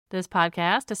This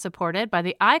podcast is supported by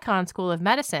the Icahn School of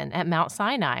Medicine at Mount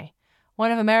Sinai, one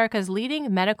of America's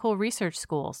leading medical research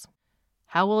schools.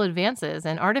 How will advances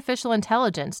in artificial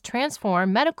intelligence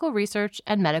transform medical research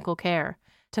and medical care?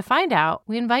 To find out,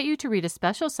 we invite you to read a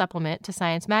special supplement to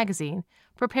Science Magazine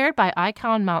prepared by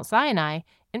Icahn Mount Sinai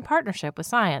in partnership with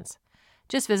Science.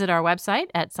 Just visit our website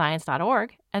at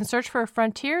science.org and search for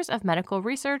Frontiers of Medical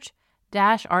Research -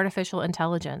 Artificial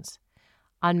Intelligence.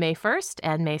 On May 1st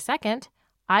and May 2nd,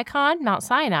 Icahn Mount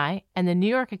Sinai and the New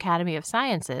York Academy of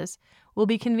Sciences will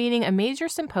be convening a major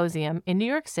symposium in New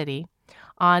York City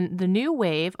on the new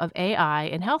wave of AI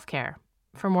in healthcare.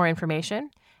 For more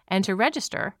information and to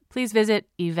register, please visit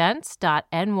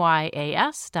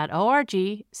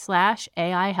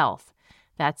events.nyas.org/AI Health.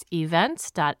 That's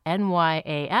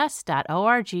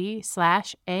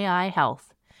events.nyas.org/AI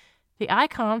Health. The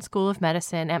Icahn School of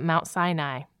Medicine at Mount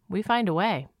Sinai. We find a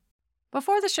way.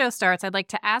 Before the show starts, I'd like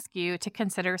to ask you to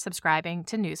consider subscribing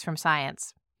to News from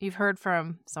Science. You've heard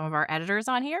from some of our editors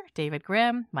on here, David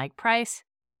Grimm, Mike Price.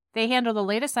 They handle the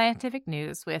latest scientific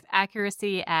news with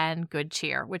accuracy and good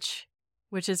cheer, which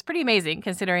is pretty amazing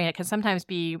considering it can sometimes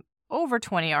be over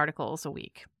 20 articles a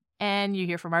week. And you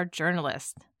hear from our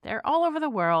journalists. They're all over the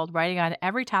world writing on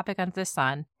every topic under the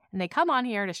sun, and they come on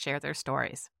here to share their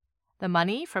stories. The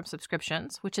money from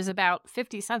subscriptions, which is about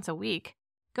 50 cents a week,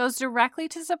 goes directly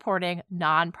to supporting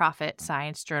nonprofit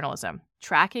science journalism,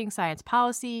 tracking science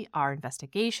policy, our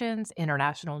investigations,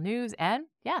 international news, and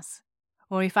yes,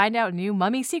 when we find out new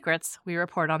mummy secrets, we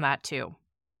report on that too.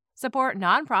 Support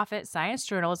nonprofit science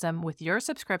journalism with your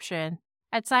subscription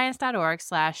at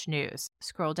science.org/news.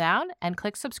 Scroll down and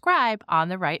click subscribe on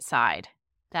the right side.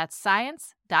 That's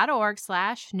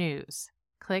science.org/news.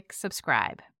 Click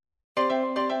subscribe.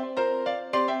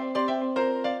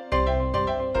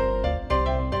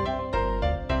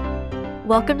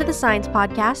 Welcome to the Science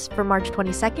Podcast for March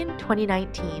 22nd,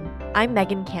 2019. I'm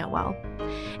Megan Cantwell.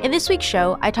 In this week's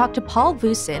show, I talked to Paul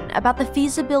Vucin about the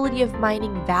feasibility of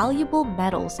mining valuable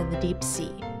metals in the deep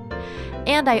sea.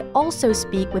 And I also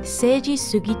speak with Seiji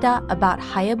Sugita about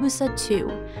Hayabusa 2,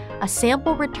 a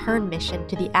sample return mission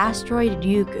to the asteroid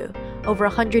Ryugu, over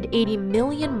 180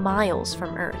 million miles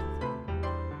from Earth.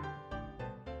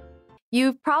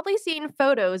 You've probably seen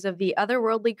photos of the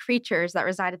otherworldly creatures that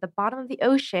reside at the bottom of the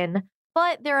ocean,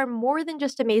 but there are more than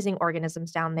just amazing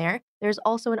organisms down there. There's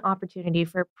also an opportunity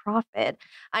for profit.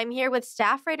 I'm here with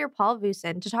staff writer Paul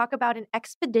Vucin to talk about an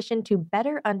expedition to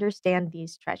better understand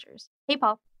these treasures. Hey,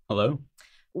 Paul. Hello.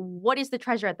 What is the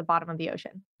treasure at the bottom of the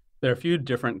ocean? There are a few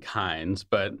different kinds,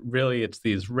 but really it's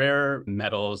these rare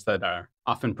metals that are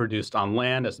often produced on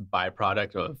land as a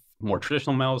byproduct of more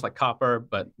traditional metals like copper,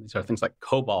 but these are things like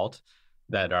cobalt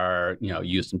that are,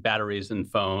 used in batteries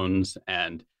and phones,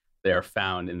 and they're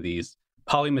found in these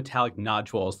polymetallic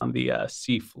nodules on the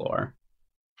seafloor.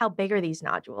 How big are these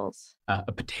nodules?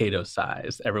 A potato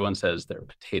size. Everyone says they're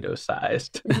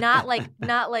potato-sized. Not like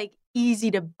easy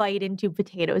to bite into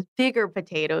potatoes, bigger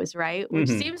potatoes, right? Which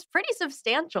seems pretty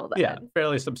substantial then. Yeah,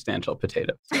 fairly substantial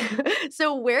potatoes.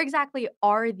 So where exactly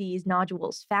are these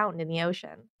nodules found in the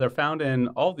ocean? They're found in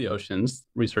all the oceans,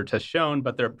 research has shown,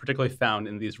 but they're particularly found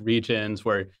in these regions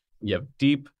where you have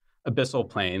deep abyssal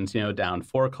plains, down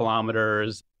 4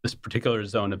 kilometers. This particular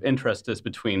zone of interest is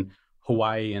between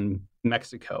Hawaii and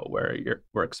Mexico, where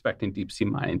we're expecting deep sea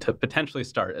mining to potentially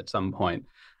start at some point.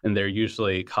 And they're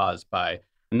usually caused by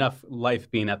enough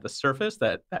life being at the surface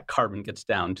that carbon gets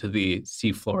down to the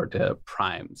seafloor to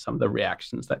prime some of the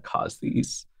reactions that cause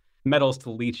these metals to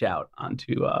leach out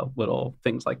onto little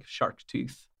things like shark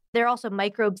teeth. There are also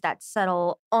microbes that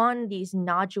settle on these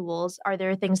nodules. Are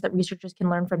there things that researchers can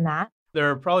learn from that? There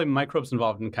are probably microbes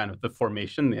involved in kind of the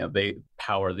formation. They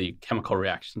power the chemical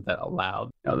reactions that allow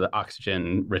the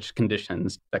oxygen-rich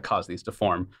conditions that cause these to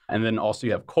form. And then also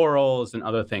you have corals and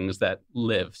other things that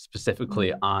live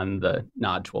specifically on the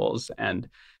nodules. And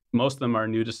most of them are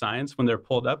new to science when they're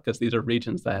pulled up because these are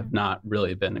regions that have not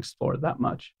really been explored that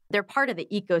much. They're part of the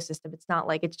ecosystem. It's not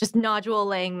like it's just nodule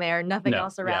laying there, nothing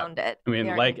else around it. I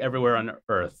mean, like everywhere on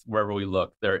Earth, wherever we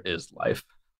look, there is life.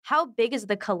 How big is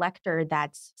the collector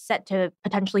that's set to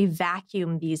potentially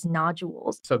vacuum these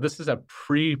nodules? So this is a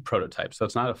pre-prototype. So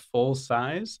it's not a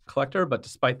full-size collector, but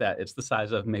despite that, it's the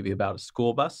size of maybe about a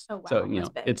school bus. Oh, wow. So,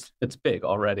 Big. it's big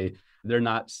already. They're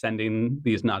not sending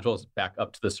these nodules back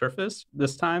up to the surface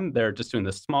this time. They're just doing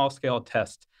this small-scale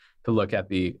test to look at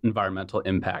the environmental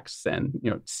impacts and,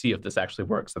 see if this actually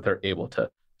works, that they're able to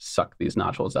suck these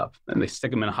nodules up. And they stick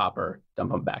them in a hopper,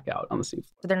 dump them back out on the seafloor.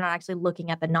 So they're not actually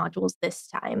looking at the nodules this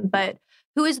time. But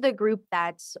who is the group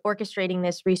that's orchestrating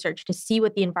this research to see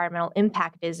what the environmental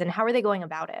impact is, and how are they going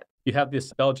about it? You have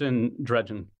this Belgian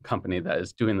dredging company that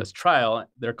is doing this trial.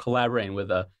 They're collaborating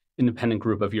with an independent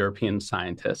group of European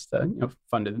scientists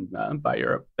funded by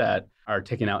Europe that are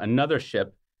taking out another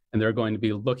ship, and they're going to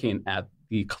be looking at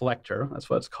the collector, that's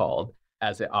what it's called,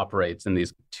 as it operates in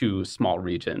these two small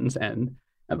regions. And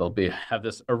they'll have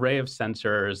this array of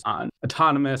sensors on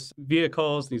autonomous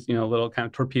vehicles, these little kind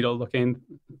of torpedo-looking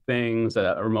things,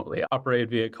 a remotely operated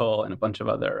vehicle, and a bunch of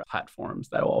other platforms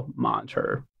that will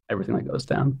monitor everything that goes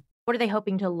down. What are they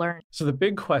hoping to learn? So the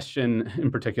big question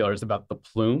in particular is about the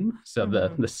plume, so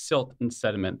the silt and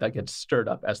sediment that gets stirred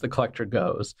up as the collector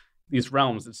goes. These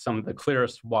realms, it's some of the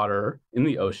clearest water in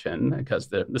the ocean because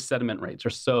the sediment rates are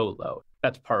so low.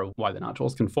 That's part of why the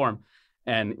nodules can form.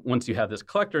 And once you have this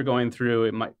collector going through,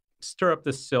 it might stir up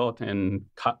the silt and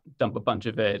dump a bunch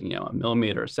of it, a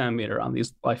millimeter, a centimeter on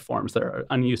these life forms that are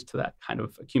unused to that kind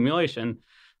of accumulation.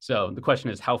 So the question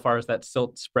is, how far is that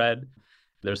silt spread?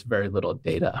 There's very little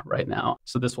data right now.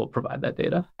 So this will provide that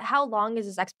data. How long is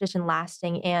this expedition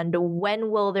lasting, and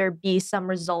when will there be some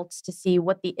results to see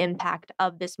what the impact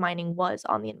of this mining was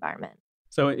on the environment?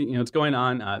 So, it's going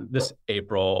on this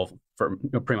April for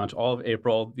pretty much all of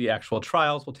April. The actual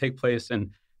trials will take place in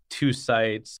 2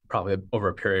 sites, probably over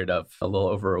a period of a little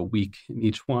over a week in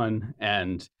each one.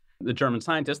 And the German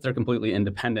scientists, they're completely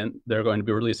independent. They're going to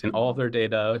be releasing all of their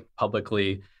data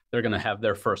publicly. They're going to have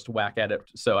their first whack at it.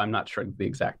 So I'm not sure the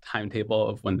exact timetable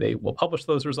of when they will publish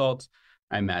those results.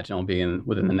 I imagine it'll be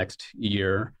within the next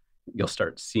year. You'll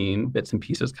start seeing bits and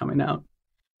pieces coming out.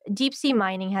 Deep sea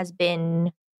mining has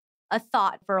been a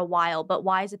thought for a while, but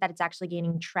why is it that it's actually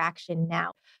gaining traction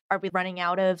now? Are we running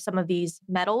out of some of these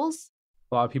metals?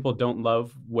 A lot of people don't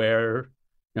love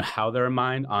how they're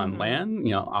mined on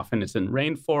land. Often it's in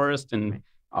rainforest and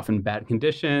often bad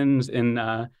conditions in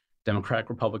Democratic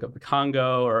Republic of the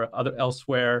Congo or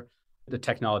elsewhere. The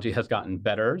technology has gotten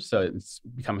better, so it's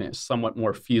becoming somewhat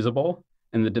more feasible.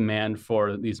 And the demand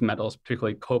for these metals,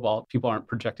 particularly cobalt, people aren't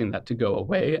projecting that to go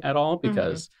away at all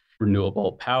because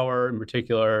renewable power in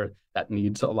particular, that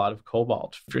needs a lot of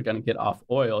cobalt. If you're going to get off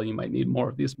oil, you might need more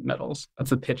of these metals. That's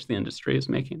the pitch the industry is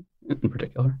making in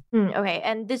particular. Okay,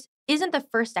 and this isn't the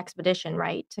first expedition,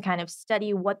 right, to kind of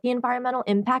study what the environmental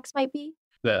impacts might be?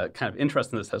 The kind of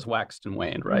interest in this has waxed and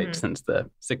waned, right, since the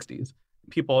 60s.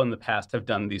 People in the past have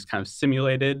done these kind of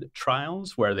simulated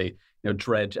trials where they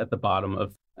dredge at the bottom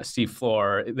of a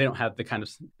seafloor. They don't have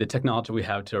the technology we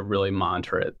have to really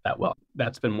monitor it that well.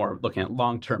 That's been more looking at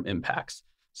long-term impacts.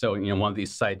 So, one of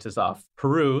these sites is off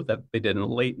Peru that they did in the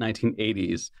late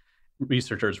 1980s.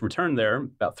 Researchers returned there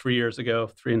about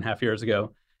 3.5 years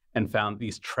ago, and found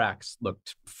these tracks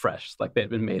looked fresh, like they had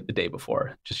been made the day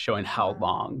before, just showing how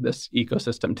long this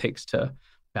ecosystem takes to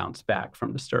bounce back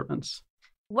from disturbance.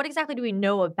 What exactly do we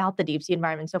know about the deep sea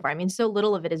environment so far? I mean, so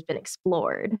little of it has been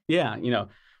explored. Yeah,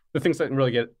 the things that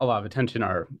really get a lot of attention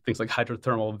are things like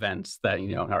hydrothermal vents that,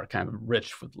 are kind of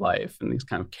rich with life and these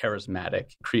kind of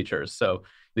charismatic creatures. So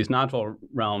these nodule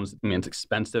realms, it's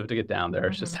expensive to get down there.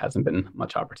 It just hasn't been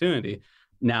much opportunity.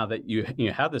 Now that you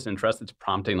have this interest, it's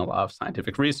prompting a lot of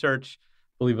scientific research.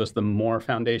 I believe it was the Moore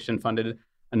Foundation funded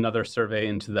another survey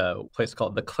into the place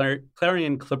called the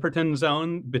Clarion-Clipperton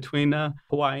Zone between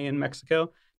Hawaii and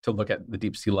Mexico to look at the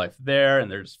deep sea life there. And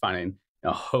they're just finding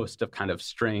a host of kind of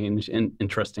strange and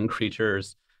interesting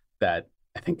creatures that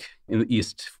I think in the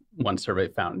East, one survey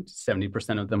found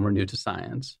 70% of them were new to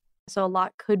science. So a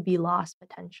lot could be lost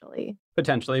potentially.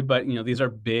 Potentially, but these are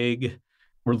big.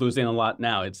 We're losing a lot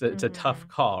now. It's a tough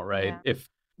call, right? Yeah. If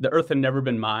the Earth had never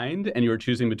been mined and you were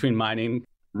choosing between mining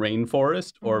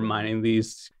rainforest or mining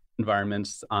these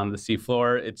environments on the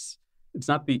seafloor, it's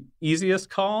not the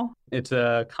easiest call. It's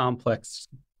a complex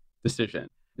decision.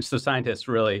 So scientists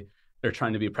really, they're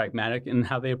trying to be pragmatic in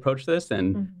how they approach this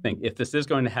and think if this is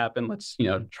going to happen, let's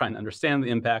try and understand the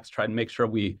impacts, try and make sure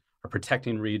we are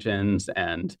protecting regions.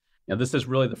 And this is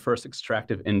really the first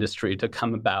extractive industry to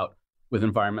come about with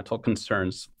environmental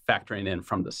concerns factoring in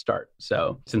from the start.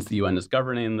 So since the UN is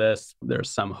governing this, there's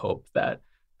some hope that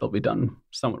they'll be done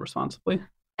somewhat responsibly.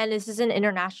 And this is in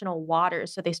international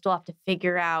waters, so they still have to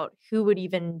figure out who would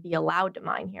even be allowed to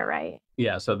mine here, right?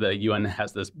 Yeah, so the UN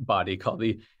has this body called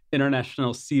the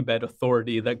International Seabed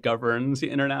Authority that governs the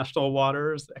international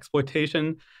waters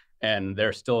exploitation, and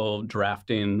they're still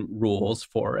drafting rules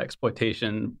for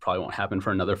exploitation. Probably won't happen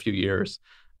for another few years.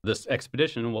 This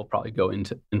expedition will probably go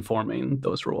into informing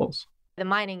those rules. The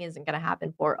mining isn't going to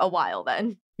happen for a while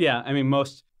then. Yeah,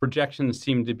 most projections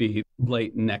seem to be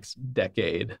late next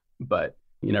decade, but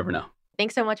You never know.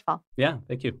 Thanks so much, Paul. Yeah,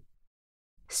 thank you.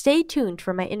 Stay tuned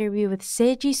for my interview with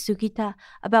Seiji Sugita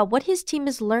about what his team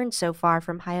has learned so far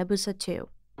from Hayabusa 2.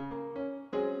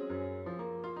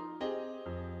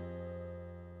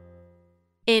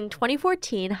 In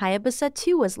 2014, Hayabusa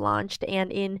 2 was launched,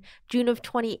 and in June of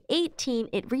 2018,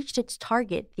 it reached its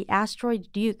target, the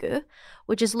asteroid Ryugu,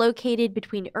 which is located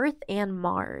between Earth and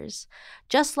Mars.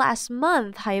 Just last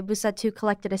month, Hayabusa 2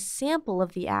 collected a sample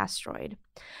of the asteroid.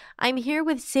 I'm here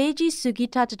with Seiji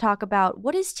Sugita to talk about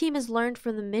what his team has learned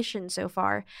from the mission so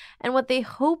far and what they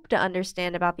hope to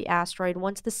understand about the asteroid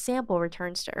once the sample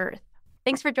returns to Earth.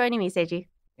 Thanks for joining me, Seiji.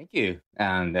 Thank you.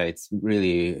 And it's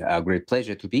really a great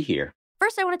pleasure to be here.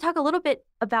 First, I want to talk a little bit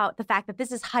about the fact that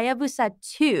this is Hayabusa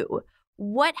 2.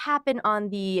 What happened on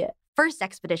the first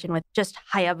expedition with just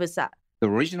Hayabusa? The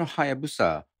original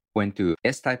Hayabusa went to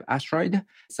S-type asteroid.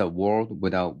 It's a world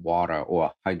without water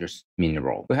or hydrous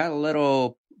mineral. We had a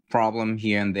little problem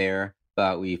here and there,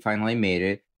 but we finally made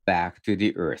it back to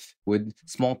the Earth with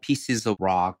small pieces of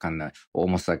rock and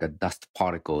almost like a dust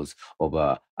particles of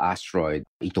a asteroid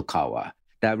Itokawa.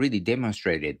 That really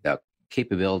demonstrated the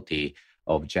capability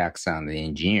of JAXA and the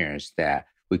engineers that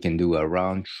we can do a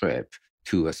round trip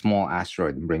to a small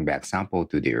asteroid and bring back sample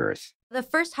to the Earth. The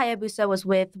first Hayabusa was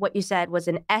with what you said was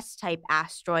an S-type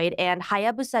asteroid, and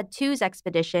Hayabusa 2's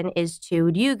expedition is to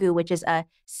Ryugu, which is a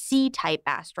C-type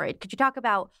asteroid. Could you talk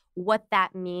about what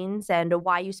that means and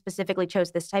why you specifically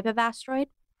chose this type of asteroid?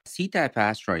 C-type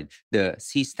asteroid, the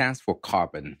C stands for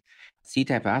carbon.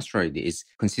 C-type asteroid is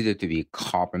considered to be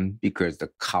carbon because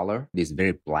the color is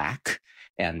very black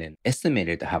and then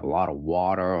estimated to have a lot of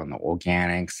water and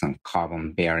organics and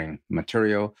carbon-bearing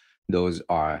material. Those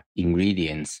are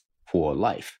ingredients for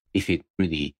life if it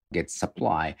really gets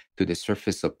supply to the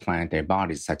surface of planetary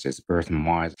bodies such as Earth and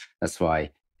Mars. That's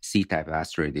why C-type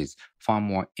asteroid is far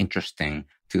more interesting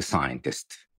to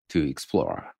scientists to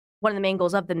explore. One of the main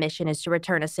goals of the mission is to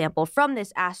return a sample from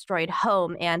this asteroid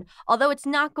home. And although it's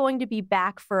not going to be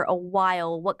back for a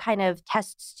while, what kind of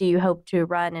tests do you hope to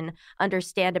run and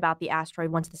understand about the asteroid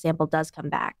once the sample does come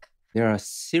back? There are a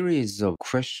series of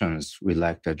questions we'd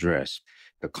like to address.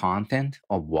 The content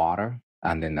of water,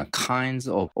 and then the kinds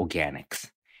of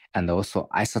organics, and also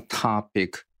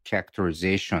isotopic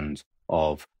characterizations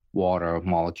of water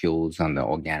molecules and the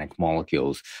organic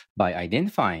molecules. By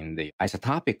identifying the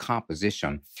isotopic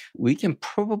composition, we can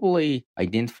probably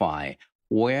identify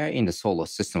where in the solar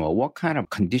system or what kind of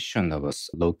condition of a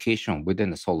location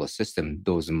within the solar system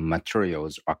those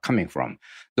materials are coming from.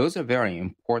 Those are very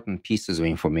important pieces of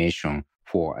information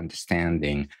for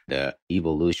understanding the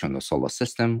evolution of the solar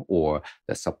system or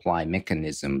the supply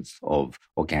mechanisms of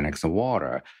organics and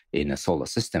water in the solar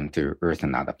system to Earth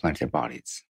and other planetary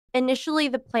bodies. Initially,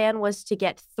 the plan was to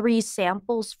get 3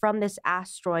 samples from this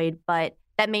asteroid, but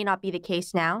that may not be the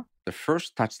case now. The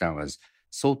first touchdown was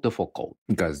so difficult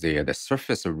because the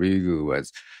surface of Ryugu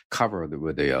was covered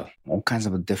with all kinds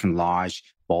of different large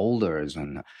boulders,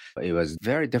 and it was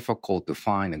very difficult to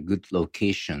find a good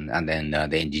location. And then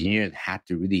the engineers had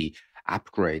to really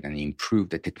upgrade and improve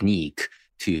the technique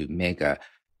to make a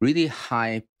really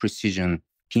high precision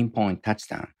pinpoint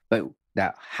touchdown. But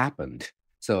that happened.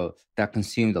 So that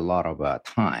consumed a lot of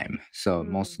time. So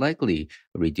most likely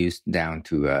reduced down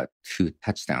to 2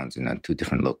 touchdowns in 2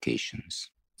 different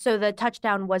locations. So the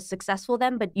touchdown was successful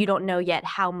then, but you don't know yet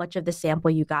how much of the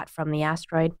sample you got from the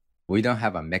asteroid? We don't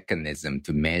have a mechanism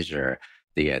to measure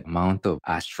the amount of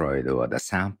asteroid or the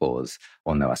samples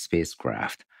on our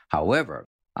spacecraft. However,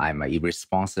 I'm an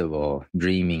irresponsible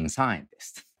dreaming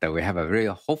scientist that we have a very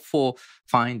hopeful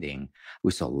finding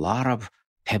with a lot of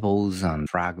pebbles and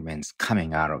fragments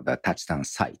coming out of the touchdown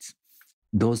sites.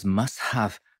 Those must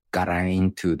have gotten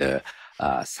into the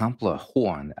sampler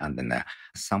horn and then the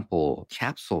sample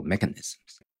capsule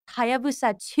mechanisms.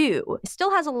 Hayabusa 2 still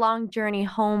has a long journey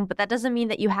home, but that doesn't mean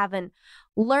that you haven't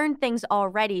learned things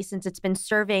already since it's been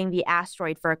surveying the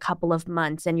asteroid for a couple of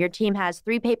months. And your team has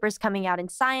 3 papers coming out in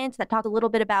Science that talk a little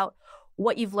bit about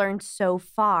what you've learned so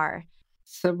far.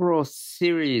 Several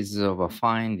series of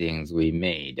findings we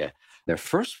made. The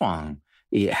first one,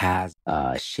 it has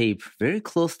a shape very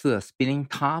close to a spinning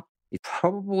top. It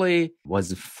probably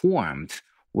was formed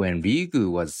when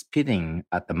Ryugu was spinning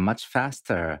at a much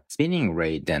faster spinning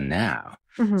rate than now.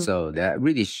 Mm-hmm. So that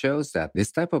really shows that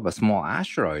this type of a small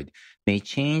asteroid may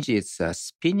change its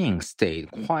spinning state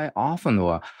quite often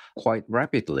or quite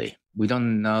rapidly. We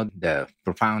don't know the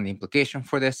profound implication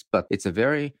for this, but it's a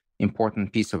very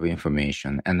important piece of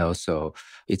information. And also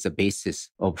it's a basis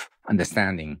of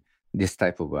understanding this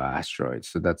type of asteroid.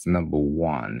 So that's number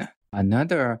one.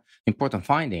 Another important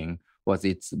finding was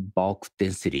its bulk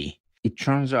density. it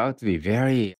turns out to be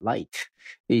very light.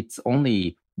 It's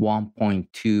only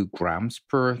 1.2 grams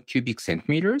per cubic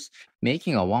centimeters.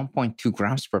 Making a 1.2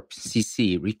 grams per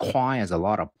cc requires a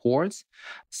lot of pores.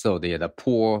 So the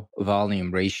pore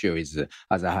volume ratio is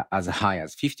as high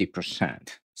as 50%.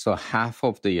 So half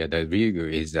of the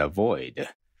Ryugu is a void.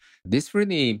 This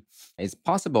really is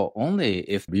possible only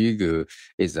if Ryugu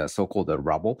is a so-called a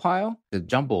rubble pile, the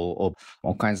jumble of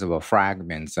all kinds of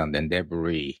fragments and then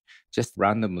debris just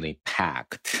randomly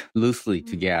packed loosely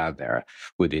together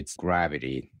with its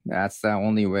gravity. That's the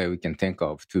only way we can think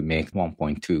of to make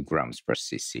 1.2 grams per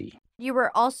cc. You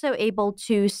were also able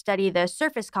to study the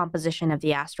surface composition of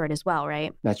the asteroid as well,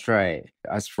 right? That's right.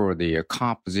 As for the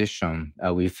composition,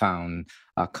 we found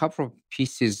a couple of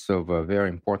pieces of very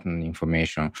important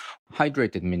information.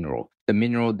 Hydrated mineral, the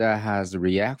mineral that has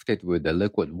reacted with the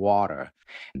liquid water.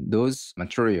 Those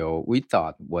material we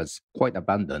thought was quite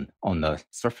abundant on the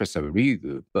surface of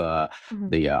Ryugu, but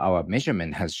our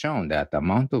measurement has shown that the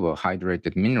amount of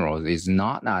hydrated minerals is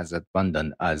not as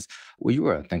abundant as we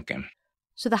were thinking.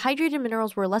 So the hydrated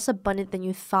minerals were less abundant than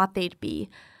you thought they'd be.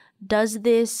 Does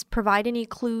this provide any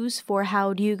clues for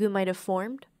how Ryugu might have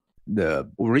formed? The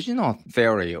original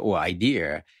theory or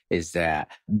idea is that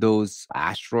those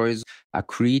asteroids are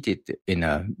created in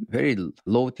a very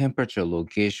low temperature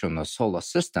location of solar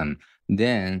system.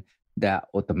 Then that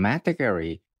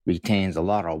automatically retains a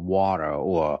lot of water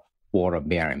or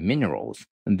water-bearing minerals.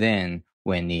 And then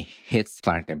when it hits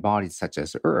planetary bodies such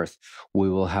as Earth, we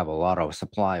will have a lot of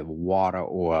supply of water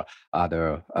or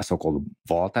other so-called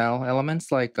volatile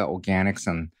elements like organics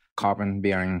and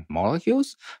carbon-bearing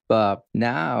molecules. But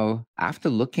now, after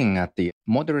looking at the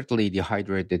moderately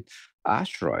dehydrated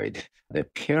asteroid, the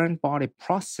parent body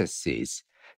processes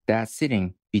that's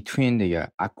sitting between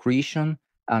the accretion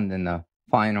and then the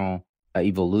final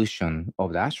evolution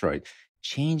of the asteroid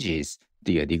changes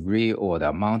the degree or the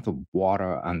amount of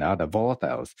water and other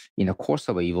volatiles in the course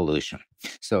of evolution.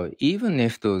 So even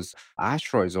if those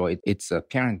asteroids or its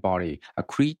parent body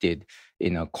accreted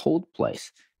in a cold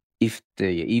place, if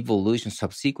the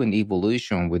subsequent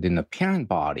evolution within the parent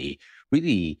body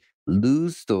really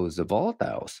lose those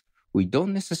volatiles, we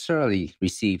don't necessarily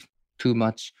receive too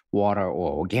much water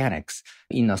or organics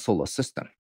in a solar system.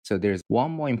 So there's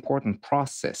one more important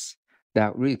process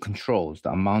that really controls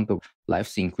the amount of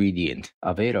life's ingredient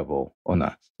available on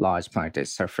a large planetary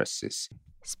surfaces.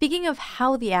 Speaking of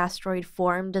how the asteroid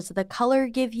formed, does the color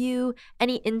give you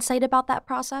any insight about that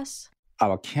process?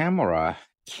 Our camera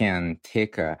can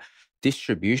take a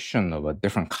distribution of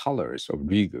different colors of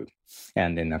Ryugu.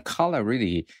 And then the color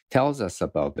really tells us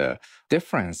about the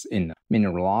difference in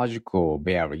mineralogical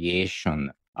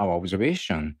variation. Our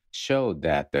observation showed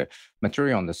that the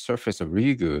material on the surface of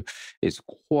Ryugu is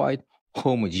quite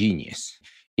homogeneous.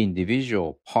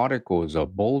 Individual particles or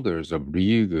boulders of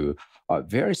Ryugu are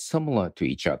very similar to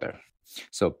each other.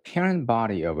 So parent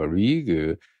body of a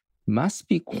Ryugu must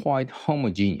be quite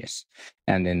homogeneous.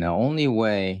 And then the only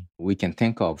way we can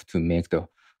think of to make the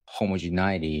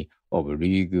homogeneity of a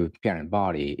Ryugu parent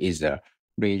body is a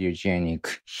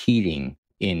radiogenic heating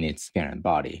in its parent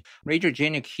body.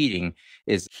 Radiogenic heating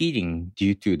is heating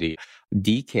due to the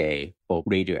decay of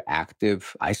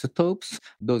radioactive isotopes.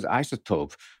 Those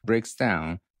isotopes breaks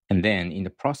down, and then in the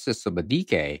process of a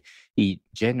decay, it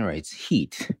generates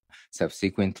heat.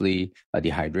 Subsequently,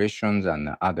 dehydrations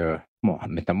and other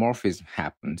metamorphism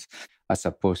happens, as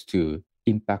opposed to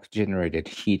impact-generated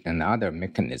heat and other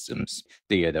mechanisms.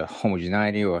 The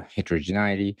homogeneity or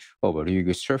heterogeneity of a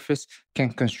Ryugu surface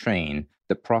can constrain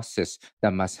the process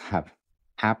that must have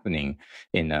happening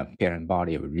in the parent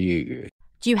body of Ryugu.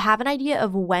 Do you have an idea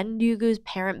of when Ryugu's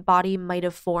parent body might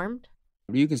have formed?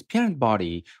 Ryugu's parent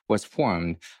body was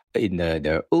formed in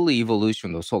the early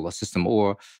evolution of the solar system,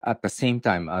 or at the same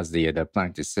time as the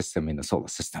planetary system in the solar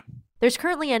system. There's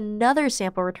currently another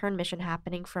sample return mission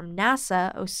happening from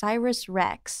NASA,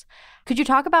 OSIRIS-REx. Could you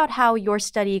talk about how your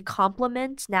study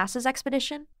complements NASA's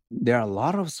expedition? There are a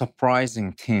lot of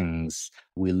surprising things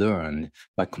we learned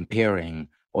by comparing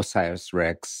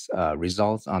OSIRIS-REx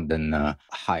results and then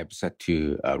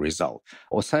HYPES-2 result.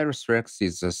 OSIRIS-REx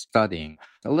is studying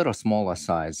a little smaller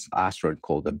size asteroid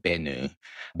called the Bennu.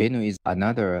 Bennu is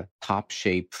another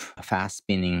top-shaped,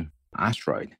 fast-spinning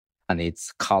asteroid, and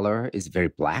its color is very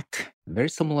black, very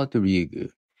similar to Ryugu.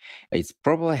 It's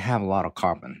probably have a lot of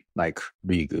carbon, like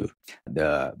Ryugu.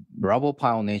 The rubble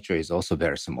pile nature is also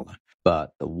very similar.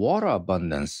 But the water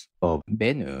abundance of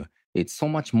Bennu is so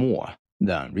much more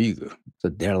than Ryugu. So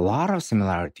there are a lot of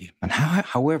similarity. And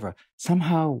however,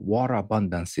 somehow water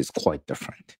abundance is quite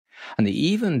different. And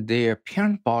even their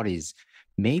parent bodies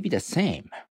may be the same.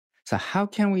 So how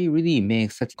can we really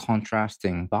make such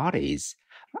contrasting bodies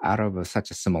out of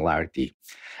such a similarity?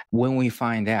 When we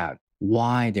find out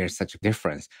why there's such a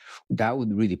difference, that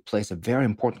would really place a very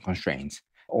important constraint.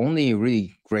 Only a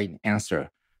really great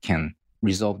answer can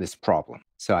resolve this problem.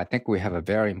 So I think we have a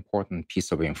very important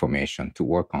piece of information to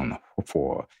work on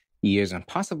for years and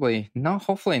possibly not,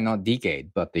 hopefully not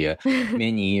decade, but the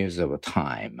many years of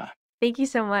time. Thank you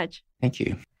so much. Thank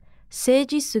you.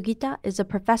 Seiji Sugita is a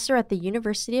professor at the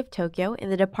University of Tokyo in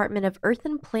the Department of Earth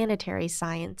and Planetary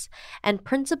Science and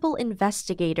principal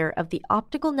investigator of the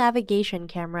optical navigation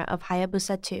camera of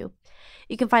Hayabusa 2.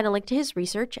 You can find a link to his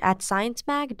research at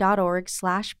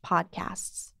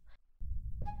sciencemag.org/podcasts.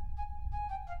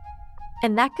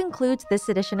 And that concludes this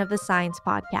edition of the Science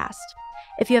Podcast.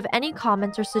 If you have any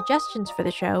comments or suggestions for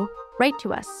the show, write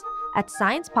to us at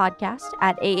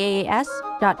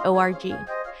sciencepodcast@aaas.org.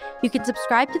 You can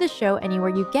subscribe to the show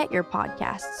anywhere you get your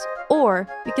podcasts, or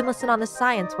you can listen on the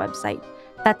Science website.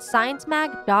 That's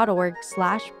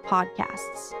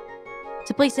sciencemag.org/podcasts.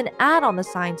 To place an ad on the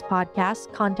Science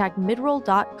Podcast, contact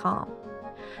midroll.com.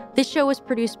 This show was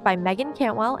produced by Megan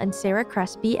Cantwell and Sarah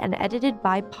Crespi and edited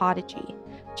by Podigy.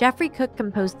 Jeffrey Cook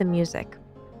composed the music.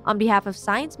 On behalf of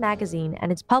Science Magazine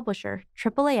and its publisher,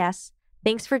 AAAS,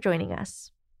 thanks for joining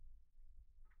us.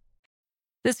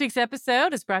 This week's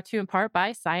episode is brought to you in part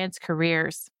by Science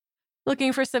Careers.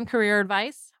 Looking for some career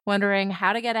advice? Wondering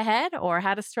how to get ahead or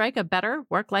how to strike a better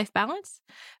work-life balance?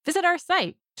 Visit our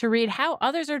site to read how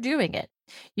others are doing it.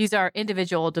 Use our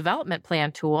individual development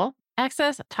plan tool,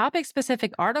 access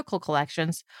topic-specific article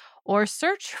collections, or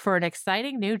search for an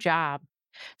exciting new job.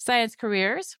 Science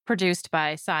Careers, produced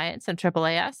by Science and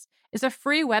AAAS, is a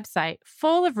free website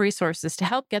full of resources to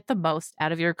help get the most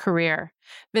out of your career.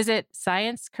 Visit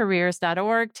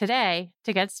sciencecareers.org today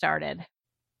to get started.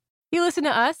 You listen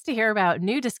to us to hear about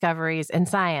new discoveries in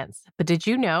science, but did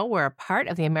you know we're a part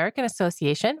of the American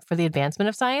Association for the Advancement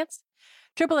of Science?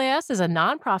 AAAS is a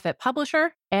nonprofit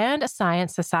publisher and a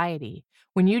science society.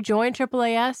 When you join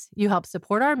AAAS, you help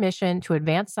support our mission to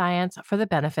advance science for the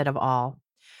benefit of all.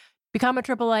 Become a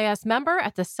AAAS member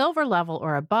at the silver level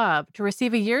or above to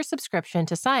receive a year's subscription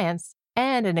to science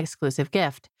and an exclusive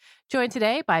gift. Join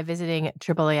today by visiting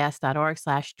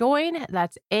AAAS.org/join.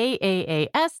 That's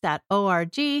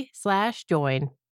AAAS.org/join.